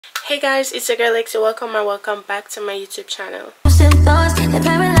Hey guys, it's your girl Lexi. Welcome back to my YouTube channel. I'm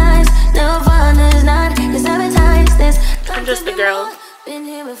just a girl.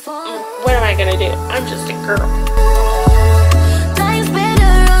 What am I gonna do? I'm just a girl.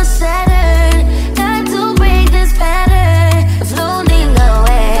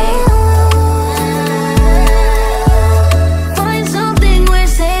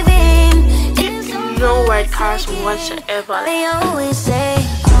 No white cast whatsoever. They always say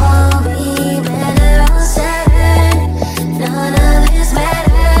I'll be better on Saturn. None of this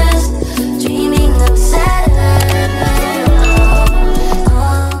matters. Dreaming of Saturn.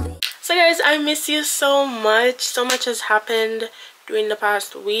 So guys, I miss you so much. So much has happened during the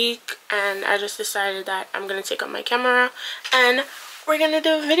past week, and I just decided that I'm gonna take out my camera and we're gonna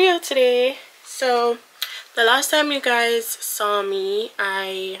do a video today. So the last time you guys saw me,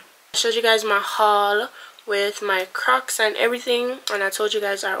 I showed you guys my haul with my Crocs and everything, and I told you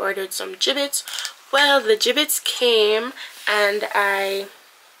guys I ordered some gibbets. Well, the gibbets came and I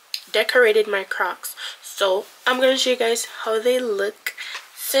decorated my Crocs, so I'm gonna show you guys how they look.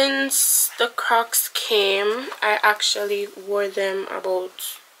 Since the Crocs came, I actually wore them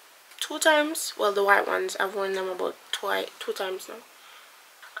about 2 times. Well, the white ones, I've worn them about two times now.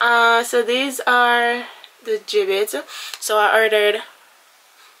 So these are the gibbets. So I ordered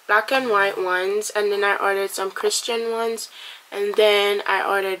black and white ones, and then I ordered some Christian ones, and then I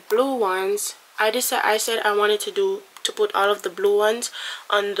ordered blue ones. I said I wanted to put all of the blue ones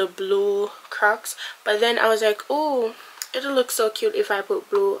on the blue Crocs, but then I was like, oh, it'll look so cute if I put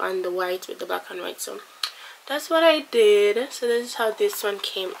blue on the white with the black and white. So that's what I did. So this is how this one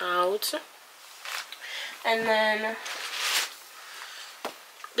came out, and then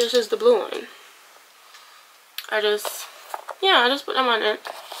this is the blue one. I just put them on it.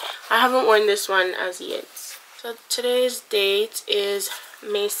 I haven't worn this one as yet. So today's date is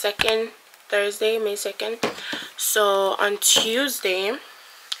May 2nd, Thursday, May 2nd. So on Tuesday,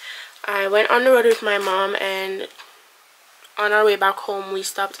 I went on the road with my mom, and on our way back home, we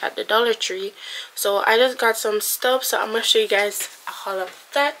stopped at the Dollar Tree. So I just got some stuff, so I'm going to show you guys a haul of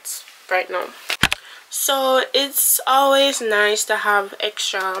that right now. So it's always nice to have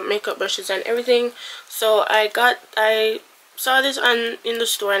extra makeup brushes and everything. So I saw this in the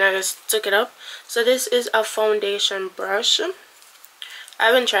store and I just took it up. So this is a foundation brush. I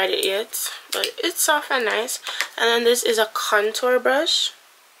haven't tried it yet, but it's soft and nice. And then this is a contour brush.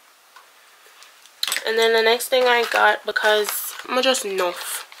 And then the next thing I got, because I'm just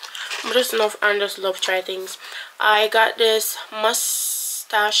enough and just love try things, I got this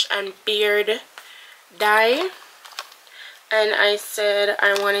mustache and beard dye, and I said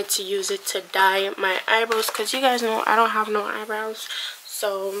I wanted to use it to dye my eyebrows, because you guys know I don't have no eyebrows.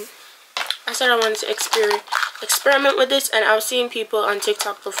 So I said I wanted to experiment with this, and I was seeing people on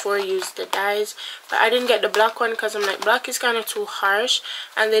TikTok before use the dyes, but I didn't get the black one because I'm like, black is kind of too harsh,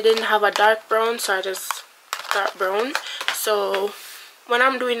 and they didn't have a dark brown, so I just dark brown. So when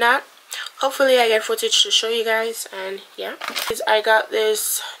I'm doing that, hopefully I get footage to show you guys. And yeah, I got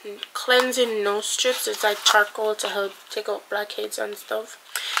this cleansing nose strips. It's like charcoal to help take out blackheads and stuff.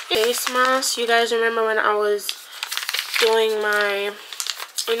 Face mask. You guys remember when I was doing in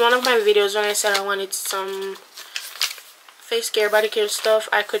one of my videos when I said I wanted some face care, body care stuff,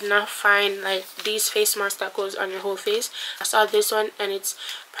 I could not find like these face masks that goes on your whole face. I saw this one, and it's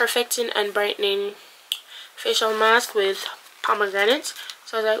perfecting and brightening facial mask with pomegranate.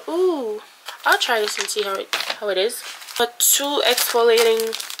 So I was like, ooh, I'll try this and see how it is. But 2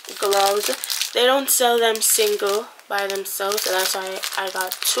 exfoliating gloves. They don't sell them single by themselves, so that's why I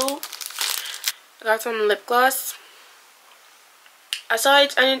got 2. I got some lip gloss. I saw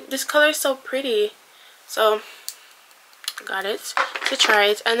it, and this color is so pretty, so I got it to try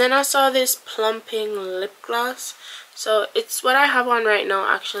it. And then I saw this plumping lip gloss. So it's what I have on right now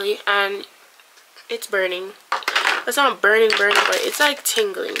actually, and it's burning. It's not burning, but it's like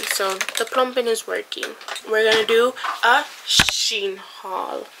tingling. So the plumping is working. We're gonna do a SHEIN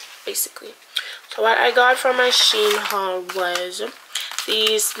haul, basically. So what I got from my SHEIN haul was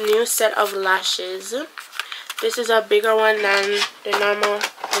these new set of lashes. This is a bigger one than the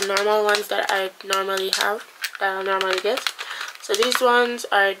normal ones that I normally get. So these ones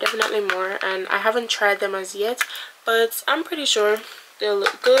are definitely more, and I haven't tried them as yet, but I'm pretty sure they'll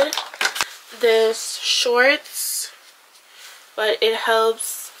look good. This shorts, but it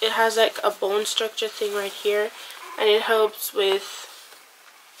helps. It has like a bone structure thing right here, and it helps with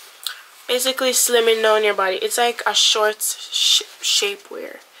basically slimming down your body. It's like a shorts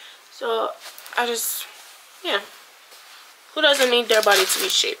shapewear. So yeah, who doesn't need their body to be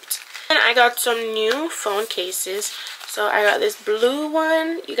shaped? And I got some new phone cases. So I got this blue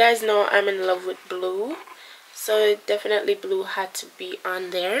one. You guys know I'm in love with blue, so definitely blue had to be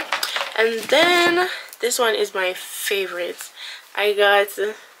on there. And then this one is my favorite. I got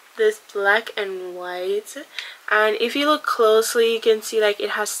this black and white, and if you look closely you can see like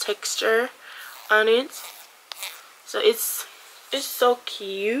it has texture on it, so it's so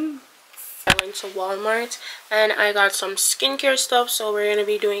cute. I went to Walmart and I got some skincare stuff, so we're gonna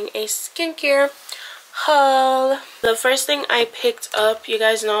be doing a skincare haul. The first thing I picked up, you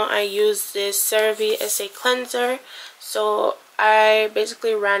guys know I use this CeraVe SA Cleanser, so I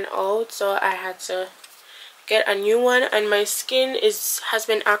basically ran out, so I had to get a new one, and my skin has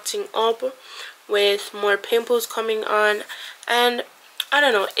been acting up with more pimples coming on, and I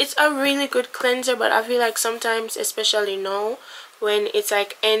don't know, it's a really good cleanser, but I feel like sometimes, especially now when it's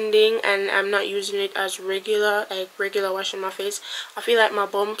like ending and I'm not using it as regular washing my face, I feel like my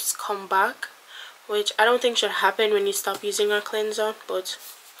bumps come back, which I don't think should happen when you stop using a cleanser, but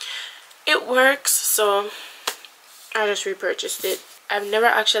it works, so I just repurchased it. I've never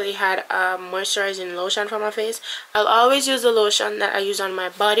actually had a moisturizing lotion for my face. I'll always use the lotion that I use on my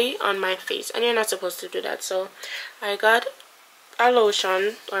body on my face, and you're not supposed to do that. So I got a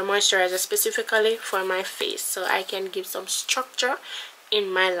lotion or moisturizer specifically for my face, so I can give some structure in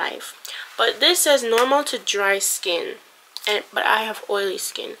my life. But this says normal to dry skin, but I have oily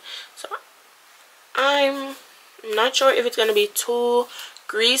skin, so I'm not sure if it's gonna be too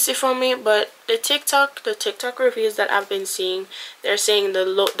greasy for me. But the TikTok reviews that I've been seeing, they're saying the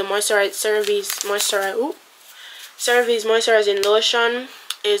CeraVe's moisturizing lotion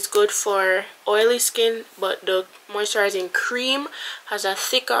is good for oily skin, but the moisturizing cream has a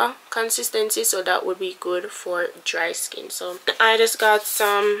thicker consistency, so that would be good for dry skin. So I just got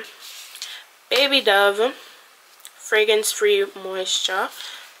some Baby Dove fragrance free moisture.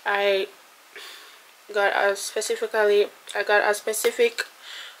 I got a specific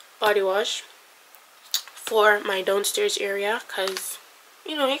body wash for my downstairs area, because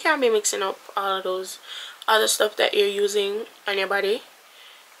you know you can't be mixing up all of those other stuff that you're using on your body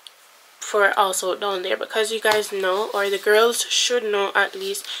for also down there, because you guys know, or the girls should know at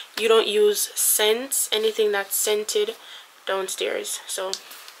least, you don't use scents, anything that's scented downstairs. So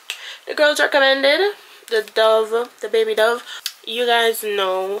the girls recommended the Baby Dove. You guys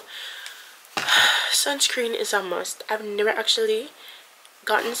know sunscreen is a must. I've never actually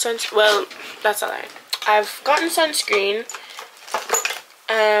gotten well, that's a lie. I've gotten sunscreen.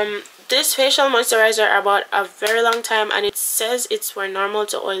 This facial moisturizer I bought a very long time, and it says it's for normal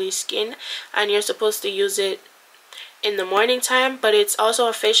to oily skin, and you're supposed to use it in the morning time, but it's also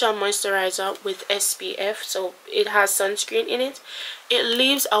a facial moisturizer with SPF, so it has sunscreen in it. It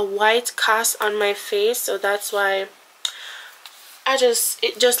leaves a white cast on my face, so that's why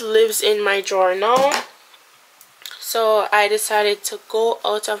it just lives in my drawer now. So I decided to go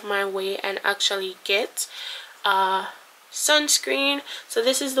out of my way and actually get sunscreen. So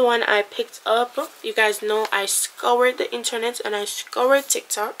this is the one I picked up. You guys know I scoured the internet and I scoured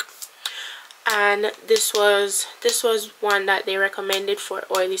TikTok, and this was one that they recommended for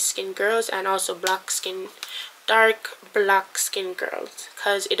oily skin girls and also dark black skin girls,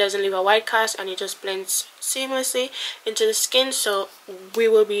 because it doesn't leave a white cast and it just blends seamlessly into the skin. So we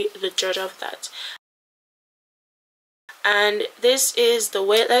will be the judge of that. And this is the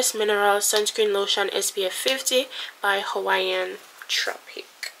Weightless Mineral Sunscreen Lotion SPF 50 by Hawaiian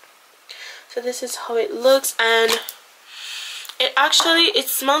Tropic. So this is how it looks, and it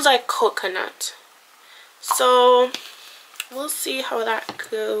smells like coconut. So we'll see how that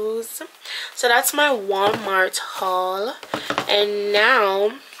goes. So that's my Walmart haul, and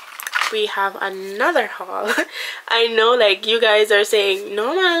now we have another haul. I know, like, you guys are saying,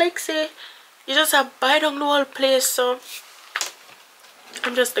 no man, Lexi, you just have buy down the whole place. So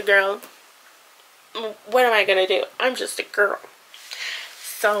I'm just a girl. What am I gonna do? I'm just a girl.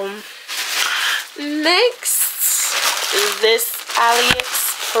 So next is this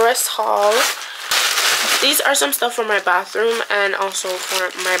AliExpress haul. These are some stuff for my bathroom and also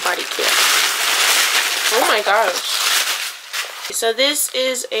for my body care. Oh my gosh. So this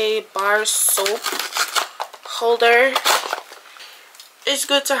is a bar soap holder. It's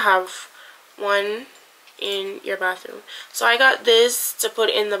good to have one in your bathroom. So I got this to put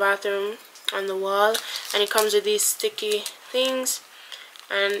in the bathroom on the wall, and it comes with these sticky things.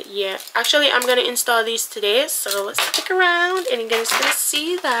 And yeah, actually I'm gonna install these today, so stick around and you're just gonna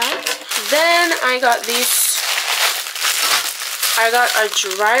see that. Then I got a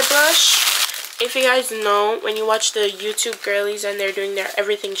dry brush. If you guys know, when you watch the YouTube girlies and they're doing their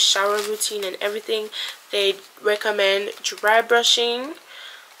everything shower routine and everything, they recommend dry brushing.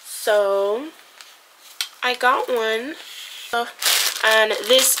 So I got one, and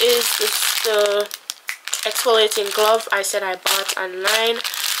this is the exfoliating glove I said I bought online,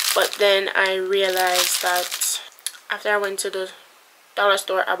 but then I realized that after I went to the dollar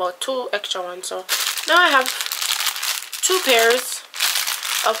store I bought 2 extra ones, so now I have 2 pairs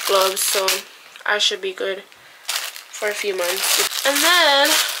of gloves, so I should be good for a few months. And then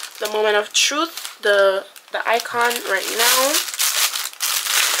the moment of truth, the icon right now.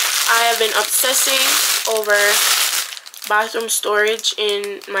 I have been obsessing over bathroom storage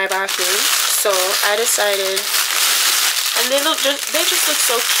in my bathroom, so I decided, and they just look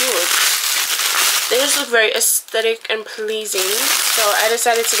so cute. They just look very aesthetic and pleasing, so I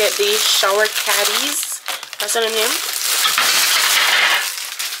decided to get these shower caddies. That's what I mean.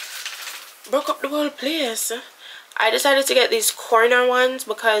 Broke up the whole place. I decided to get these corner ones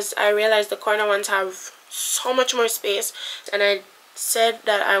because I realized the corner ones have so much more space, and I said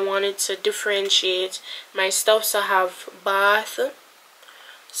that I wanted to differentiate my stuff, so I have bath,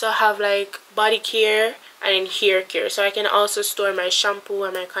 so I have like body care and then hair care, so I can also store my shampoo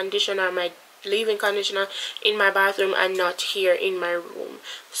and my conditioner, my leave-in conditioner in my bathroom and not here in my room.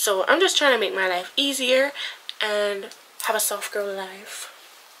 So I'm just trying to make my life easier and have a soft girl life,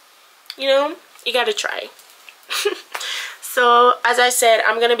 you know. You gotta try. So as I said,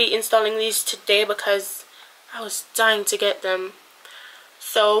 I'm gonna be installing these today because I was dying to get them.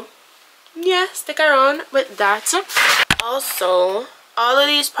 So yeah, stick around with that. Also, all of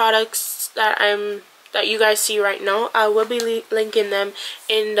these products that you guys see right now, I will be linking them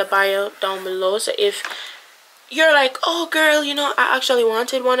in the bio down below. So if you're like, oh girl, you know, I actually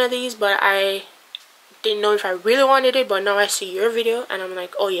wanted one of these, but I didn't know if I really wanted it, but now I see your video and I'm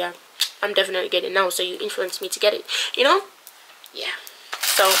like, oh yeah, I'm definitely getting it now, so you influenced me to get it, you know. Yeah,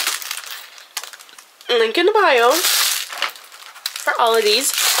 so link in the bio for all of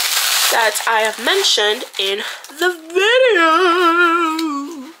these that I have mentioned in the video.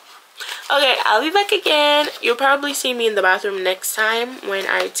 Okay, I'll be back again. You'll probably see me in the bathroom next time when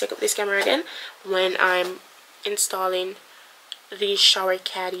I take up this camera again, when I'm installing these shower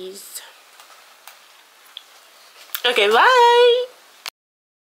caddies. Okay, bye.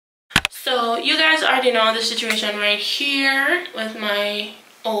 So you guys already know the situation right here with my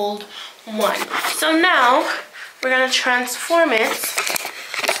old one. So now we're gonna transform it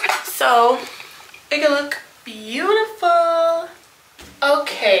so it can look beautiful.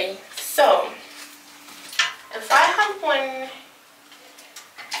 Okay, so if I have one,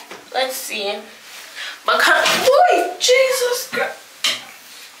 let's see, because boy, Jesus Christ,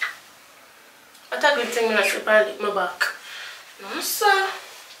 what a good thing when I slip and lick my back. No sir.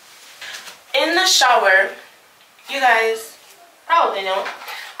 In the shower, you guys probably know,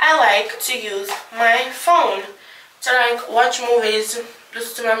 I like to use my phone to like watch movies,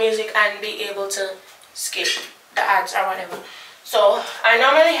 listen to my music, and be able to skip the ads or whatever. So I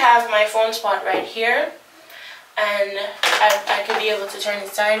normally have my phone spot right here, and I can be able to turn it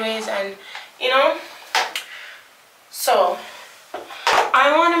sideways, and you know. So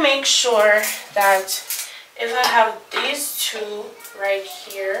I want to make sure that if I have these two right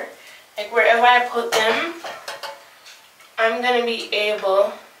here, like wherever I put them, I'm gonna be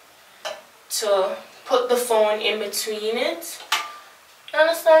able to put the phone in between it. You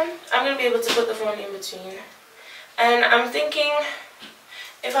understand? I'm gonna be able to put the phone in between. And I'm thinking,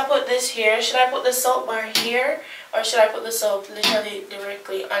 if I put this here, should I put the soap bar here, or should I put the soap literally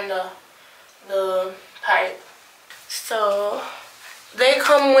directly under the pipe? So they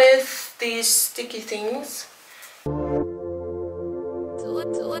come with these sticky things.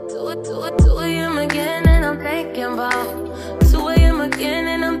 2 a.m. again and I'm thinking about 2 a.m. again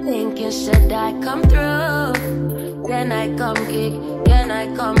and I'm thinking, should I come through? Can I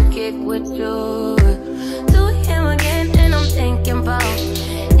come kick with you? 2 a.m. again and I'm thinking about,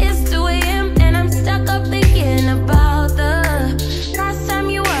 it's 2 a.m. and I'm stuck up thinking about the last time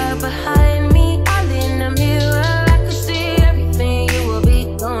you were behind me, all in the mirror. I could see everything you will be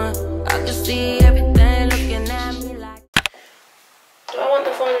doing. I could see everything looking at me like, do I want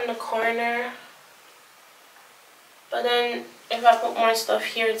the phone in the corner? But then if I put more stuff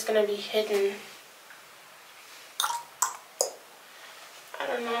here, it's gonna be hidden. I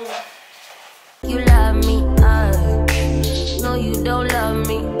don't know. You love me, no you don't love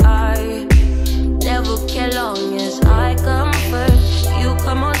me, I never care long as I come first. You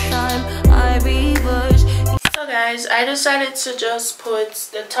come on time, I reverse. So guys, I decided to just put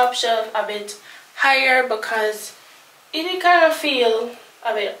the top shelf a bit higher because it did kind of feel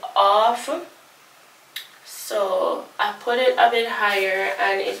a bit off. So I put it a bit higher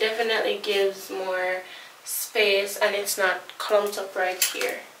and it definitely gives more space and it's not clumped up right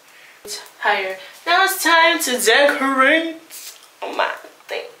here. higher. Now it's time to decorate my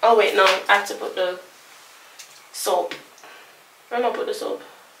thing. Oh wait, no, I have to put the soap. Where am I put the soap?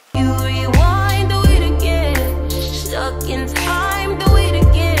 You rewind, do it again. Stuck in time, do it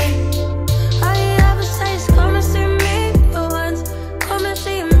again. All you ever say is come and see me for once. Come and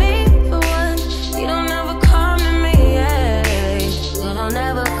see me for once. You don't ever come to me, yeah. You don't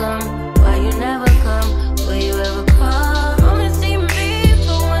ever come. Why you never come? Will you ever come? Come and see me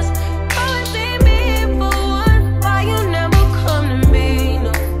for once. Come and see me for once. Why you never come to me?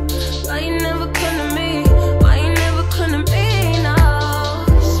 No. Why you never come to me? Why you never come to me? No.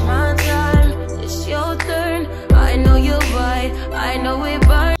 It's my time. It's your turn. I know you're right. I know it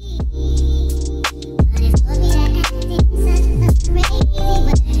burns.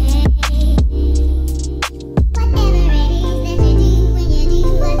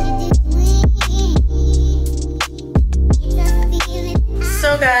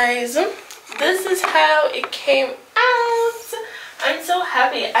 So guys, this is how it came out. I'm so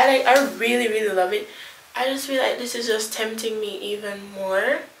happy. I really love it. I just feel like this is just tempting me even more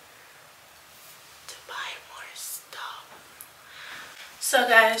to buy more stuff. So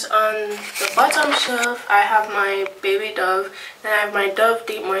guys, on the bottom shelf I have my Baby Dove, then I have my Dove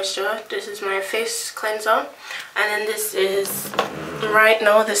Deep Moisture. This is my face cleanser, and then this is right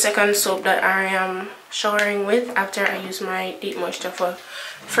now the second soap that I am showering with after I use my Deep Moisture for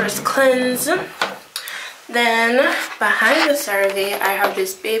first cleanse. Then behind the CeraVe I have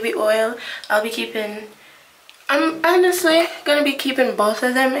this baby oil. I'm honestly gonna be keeping both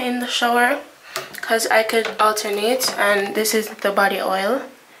of them in the shower because I could alternate, and this is the body oil,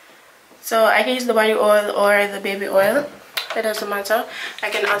 so I can use the body oil or the baby oil. It doesn't matter. I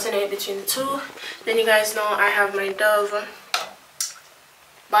can alternate between the two. Then you guys know I have my Dove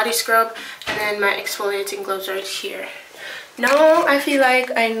body scrub and then my exfoliating gloves right here. Now I feel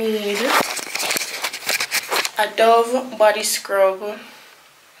like I need a Dove body scrub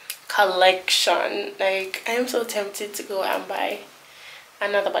collection. Like, I am so tempted to go and buy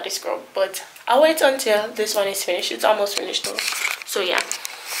another body scrub, but I'll wait until this one is finished. It's almost finished though, so yeah.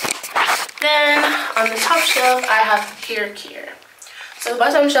 Then on the top shelf I have hair care. So the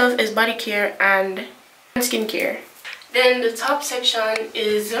bottom shelf is body care and skincare. Then the top section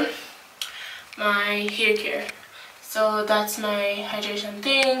is my hair care. So that's my hydration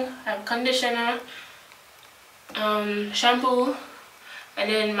thing. I have conditioner, shampoo, and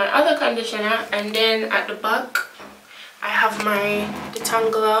then my other conditioner, and then at the back I have my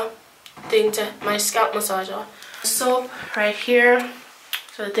detangler thing to my scalp massager. Soap right here,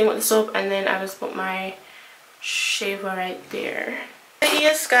 so the thing with the soap, and then I just put my shaver right there. But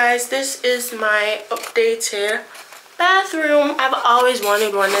yes guys, this is my updated bathroom. I've always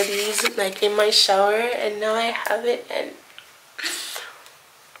wanted one of these like in my shower, and now I have it, and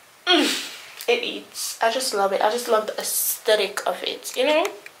it eats. I just love it. I just love the aesthetic of it, you know.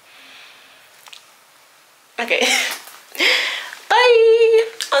 Okay. Bye.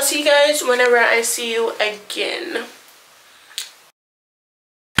 I'll see you guys whenever I see you again.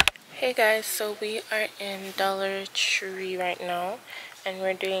 Hey guys, so we are in Dollar Tree right now, and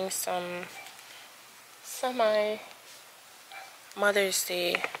we're doing some semi Mother's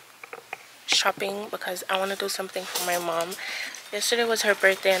Day shopping because I want to do something for my mom. Yesterday was her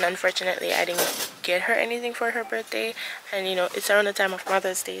birthday, and unfortunately I didn't get her anything for her birthday, and you know, it's around the time of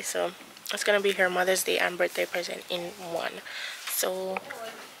Mother's Day, so it's gonna be her Mother's Day and birthday present in one. So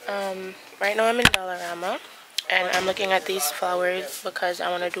right now I'm in Dollarama, and I'm looking at these flowers because I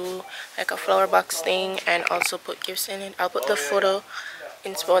want to do like a flower box thing and also put gifts in it. I'll put the photo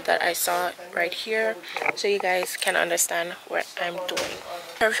inspo that I saw right here so you guys can understand what I'm doing.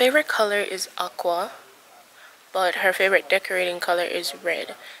 Her favorite color is aqua, but her favorite decorating color is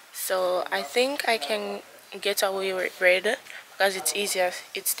red. So I think I can get away with red because it's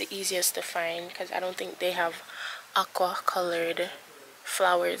the easiest to find, because I don't think they have aqua colored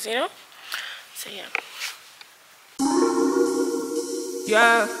flowers, you know. So yeah.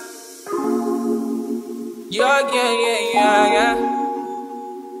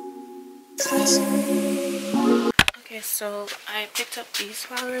 Okay, so I picked up these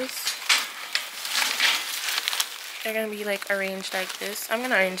flowers. They're gonna be like arranged like this. I'm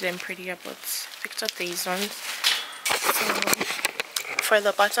gonna arrange them prettier, but picked up these ones. So for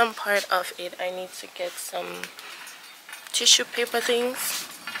the bottom part of it, I need to get some tissue paper things.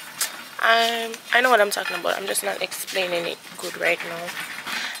 I know what I'm talking about. I'm just not explaining it good right now.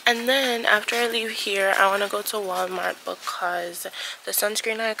 And then after I leave here, I want to go to Walmart because the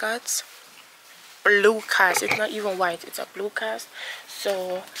sunscreen I got, blue cast, it's not even white, it's a blue cast.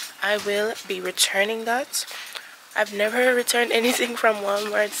 So I will be returning that I've never returned anything from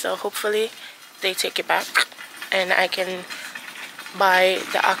Walmart, so hopefully they take it back and I can buy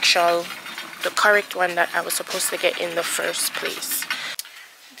the correct one that I was supposed to get in the first place.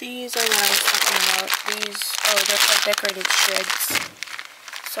 These are what I was talking about. These, oh, they're for decorative shreds.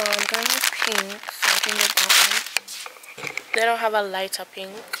 So I'm going with pink, so I can get that one. They don't have a lighter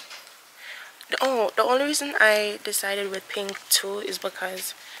pink. Oh, the only reason I decided with pink too is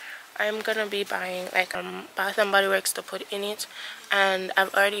because I'm gonna be buying like Bath and Body Works to put in it, and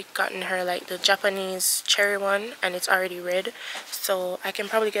I've already gotten her like the Japanese cherry one and it's already red, so I can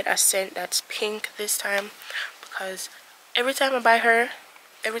probably get a scent that's pink this time, because every time I buy her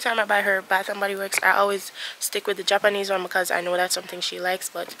Bath and Body Works, I always stick with the Japanese one because I know that's something she likes,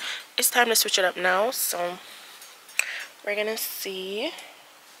 but it's time to switch it up now. So we're gonna see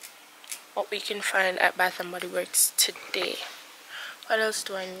what we can find at Bath and Body Works today. What else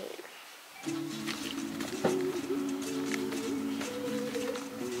do I need?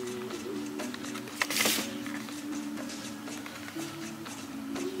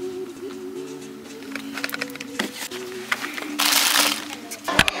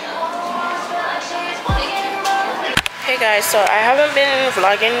 Hey guys, so I haven't been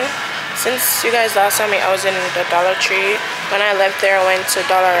vlogging since you guys last saw me. I was in the Dollar Tree. When I left there, I went to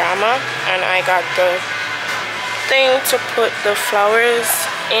Dollarama and I got the thing to put the flowers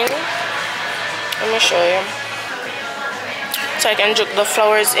in. Let me show you, so I can juke the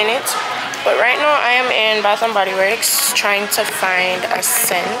flowers in it. But right now I am in Bath and Body Works trying to find a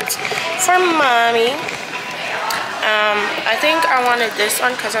scent for mommy. I think I wanted this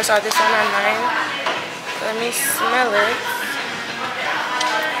one because I saw this one online. Let me smell it.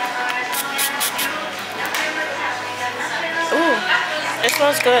 Ooh, it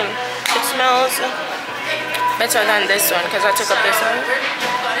smells good. It smells better than this one because I took up this one.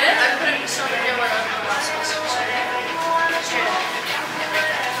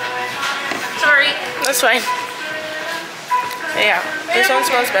 Sorry. That's fine. Yeah, this one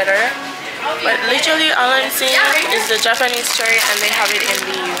smells better. But literally all I'm seeing is the Japanese cherry, and they have it in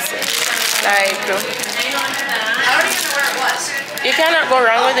these. Like, I don't even know where it was. You cannot go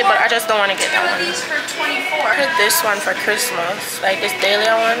wrong with it, but I just don't want to get that one. These for 24. I heard this one for Christmas. Like, it's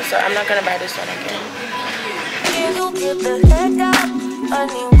Dahlia one, so I'm not gonna buy this one again. You get the head out, I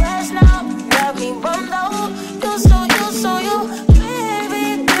need rest now. Got me bummed out. You,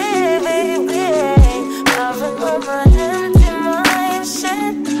 baby, baby, baby. Loving on my empty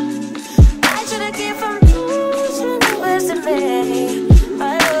mindset. I should've kept from losing the best of me.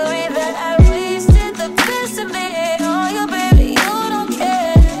 I worry that I wasted the best of me. Oh, you baby, you don't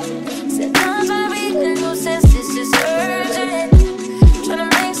care. Said I'm trying to be a nuisance, this is urgent. Trying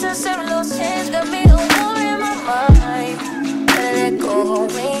to make sense of those change, got me a war in my mind. Gotta let go,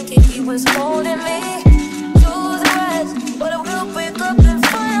 ain't think he was holding me.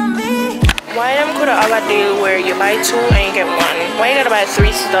 Why them could have a deal where you buy two and you get one? Why you gotta buy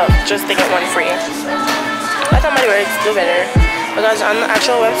 3 stuff just to get one free? Bath and Body Works do better, because on the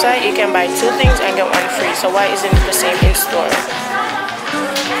actual website you can buy 2 things and get one free. So why isn't it the same in store?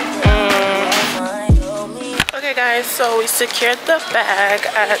 Okay guys, so we secured the bag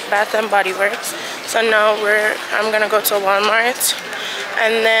at Bath and Body Works. So now I'm gonna go to Walmart,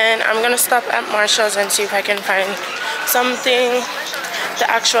 and then I'm gonna stop at Marshall's and see if I can find something, the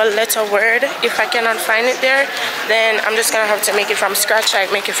actual letter word. If I cannot find it there, then I'm just gonna have to make it from scratch,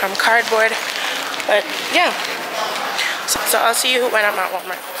 like make it from cardboard. But yeah, so I'll see you when I'm at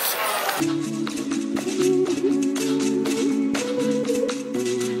Walmart.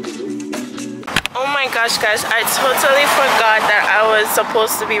 Oh my gosh guys, I totally forgot that I was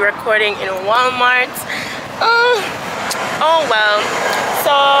supposed to be recording in Walmart. Oh well.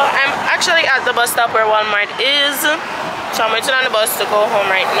 So I'm actually at the bus stop where Walmart is. So I'm waiting on the bus to go home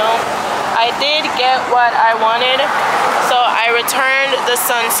right now. I did get what I wanted. So I returned the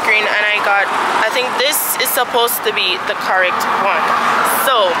sunscreen and I think this is supposed to be the correct one.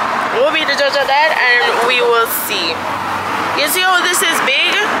 So we'll be the judge of that and we will see. You see how this is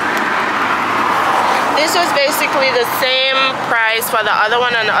big? This was basically the same price for the other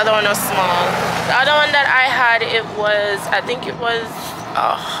one, and the other one was small. The other one that I had, I think it was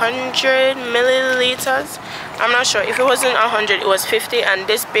 100 milliliters. I'm not sure. If it wasn't 100, it was 50, and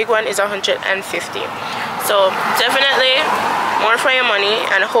this big one is 150. So definitely more for your money,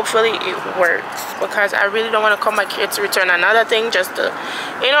 and hopefully it works, because I really don't want to come back here to return another thing just to,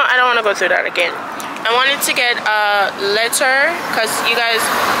 you know, I don't want to go through that again. I wanted to get a letter because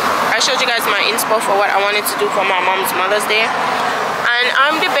I showed you guys my inspo for what I wanted to do for my mom's Mother's Day, and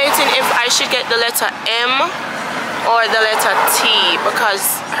I'm debating if I should get the letter M or the letter T,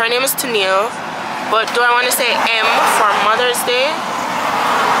 because her name is Tennille But do I want to say M for Mother's Day?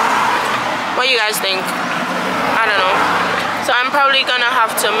 What do you guys think? I don't know. So I'm probably gonna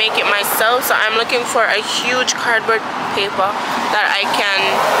have to make it myself. So I'm looking for a huge cardboard paper that I can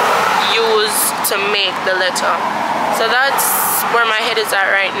use to make the letter. So that's where my head is at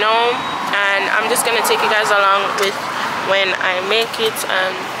right now, and I'm just gonna take you guys along with when I make it.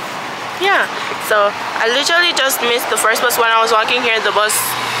 And yeah, so I literally just missed the first bus when I was walking here. The bus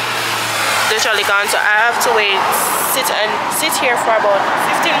literally gone, so I have to wait, sit here for about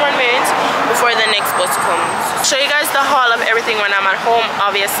 15 more minutes before the next bus comes. Show you guys the haul of everything when I'm at home,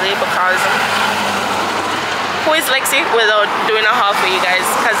 obviously, because who is Lexi without doing a haul for you guys?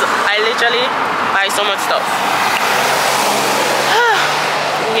 Because I literally buy so much stuff.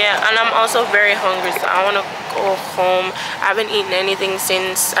 Yeah, and I'm also very hungry, so I want to go home. I haven't eaten anything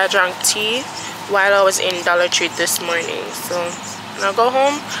since I drank tea while I was in Dollar Tree this morning. So when I go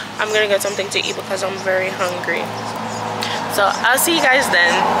home, I'm gonna get something to eat because I'm very hungry. So I'll see you guys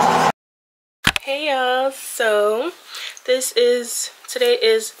then. Hey y'all, so today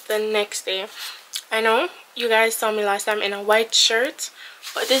is the next day. I know you guys saw me last time in a white shirt,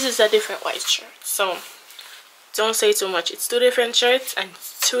 but this is a different white shirt, so don't say too much. It's 2 different shirts and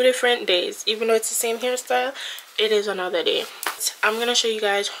 2 different days. Even though it's the same hairstyle, it is another day. I'm gonna show you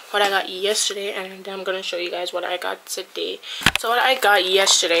guys what I got yesterday, and then I'm gonna show you guys what I got today. So what I got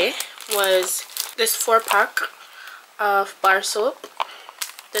yesterday was this 4-pack of bar soap,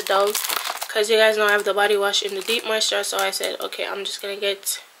 the Dove, because you guys know I have the body wash in the deep moisture. So I said, okay, I'm just gonna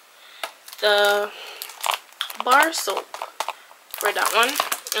get the bar soap for that one.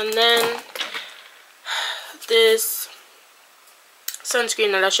 And then this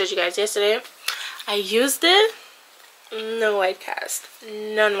sunscreen that I showed you guys yesterday, I used it. No white cast,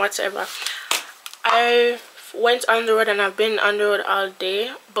 none whatsoever. I went on the road and I've been on the road all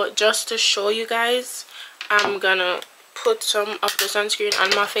day, but just to show you guys, I'm gonna put some of the sunscreen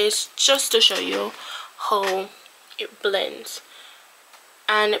on my face just to show you how it blends.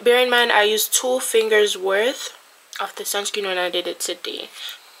 And bear in mind, I used 2 fingers worth of the sunscreen when I did it today.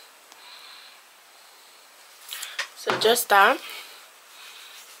 So just that.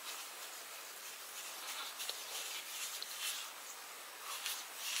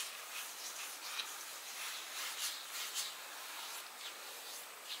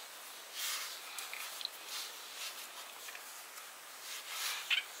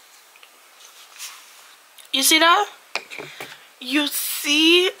 You see that? You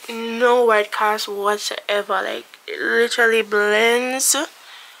see no white cast whatsoever. Like, it literally blends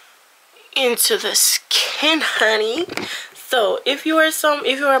into the skin, honey. So if you are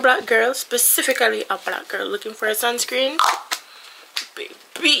a black girl, specifically a black girl looking for a sunscreen,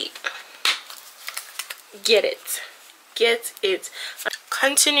 baby, get it.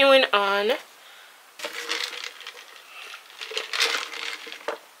 Continuing on,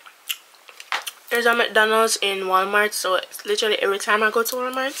 there's a McDonald's in Walmart, so it's literally every time I go to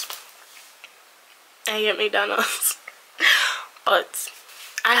Walmart, I get McDonald's. But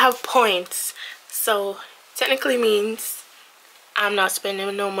I have points, so technically means I'm not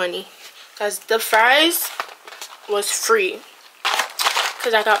spending no money, because the fries was free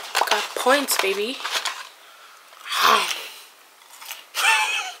because I got points, baby.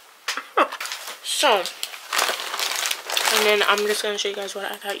 So, and then I'm just gonna show you guys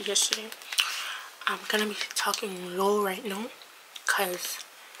what I got yesterday. I'm gonna be talking low right now because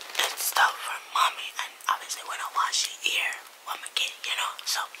it's stuff for mommy, and obviously when I wash it here, what I'm getting, you know.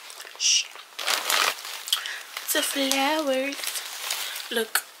 So shh. The flowers,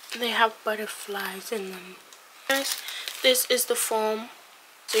 look, they have butterflies in them. Guys, this is the foam,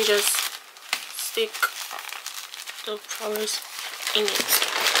 so you just stick the flowers in it.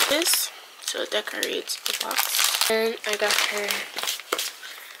 This to decorate the box. And I got her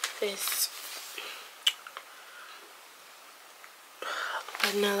this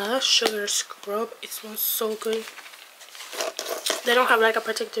vanilla sugar scrub. It smells so good. They don't have like a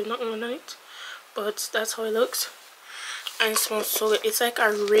protective nothing on it, but that's how it looks, and it smells so good. It's like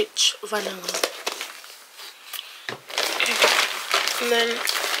a rich vanilla. And then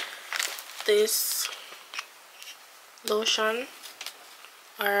this lotion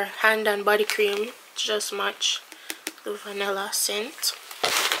or hand and body cream to just match the vanilla scent.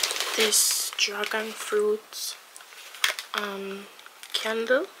 This dragon fruit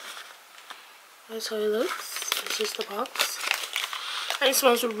candle, that's how it looks. This is the box, and it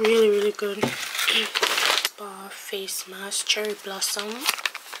smells really good. Spa face mask, cherry blossom.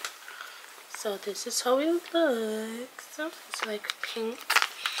 So this is how it looks. It's like pink.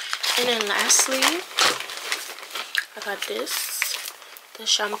 And then lastly, I got this, the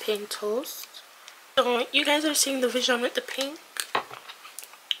champagne toast. So you guys are seeing the vision with the pink.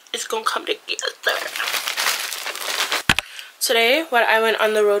 It's gonna come together. Today, what I went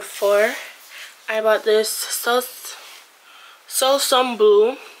on the road for, I bought this Sun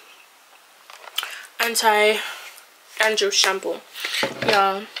Blue anti-dandruff shampoo.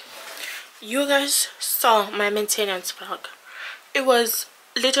 Yeah, you guys saw my maintenance vlog. It was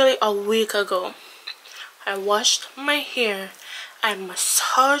literally a week ago. I washed my hair, I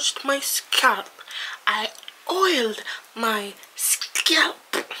massaged my scalp, I oiled my scalp,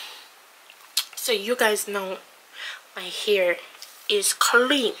 so you guys know my hair is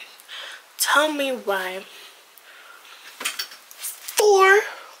clean. Tell me why 4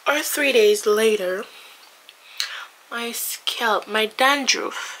 or 3 days later my scalp, my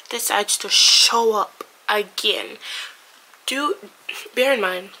dandruff decides to show up again. Bear in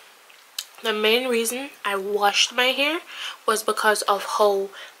mind, the main reason I washed my hair was because of how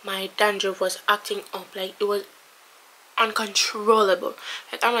my dandruff was acting up. Like, it was uncontrollable.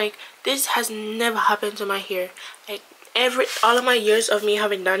 Like, I'm like, this has never happened to my hair. Like, all of my years of me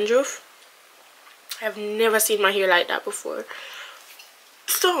having dandruff, I've never seen my hair like that before.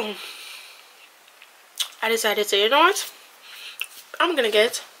 So I decided to, you know what, I'm gonna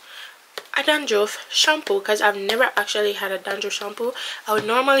get a dandruff shampoo, because I've never actually had a dandruff shampoo. I would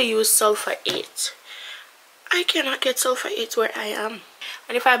normally use Sulfur 8. I cannot get Sulfur 8 where I am,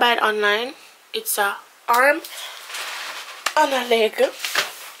 and if I buy it online, it's a arm and a leg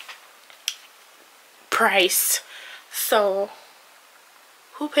price. So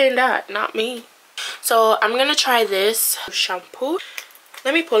who paid that? Not me. So I'm gonna try this shampoo.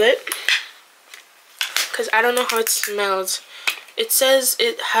 Let me pull it, because I don't know how it smells. It says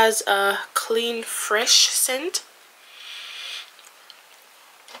it has a clean, fresh scent.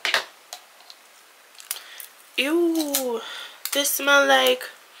 Ew, this smells like,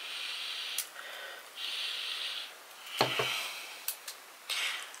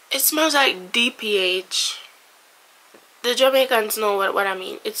 it smells like DPH. The Jamaicans know what I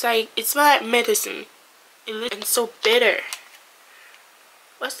mean. It's like, it smells like medicine. It's so bitter.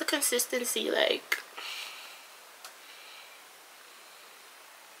 What's the consistency like?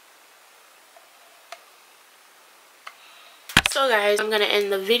 So guys, I'm gonna end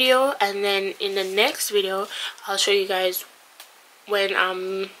the video, and then in the next video I'll show you guys when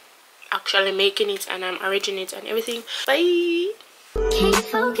I'm actually making it and I'm arranging it and everything. Bye. Can't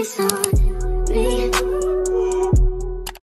focus on me.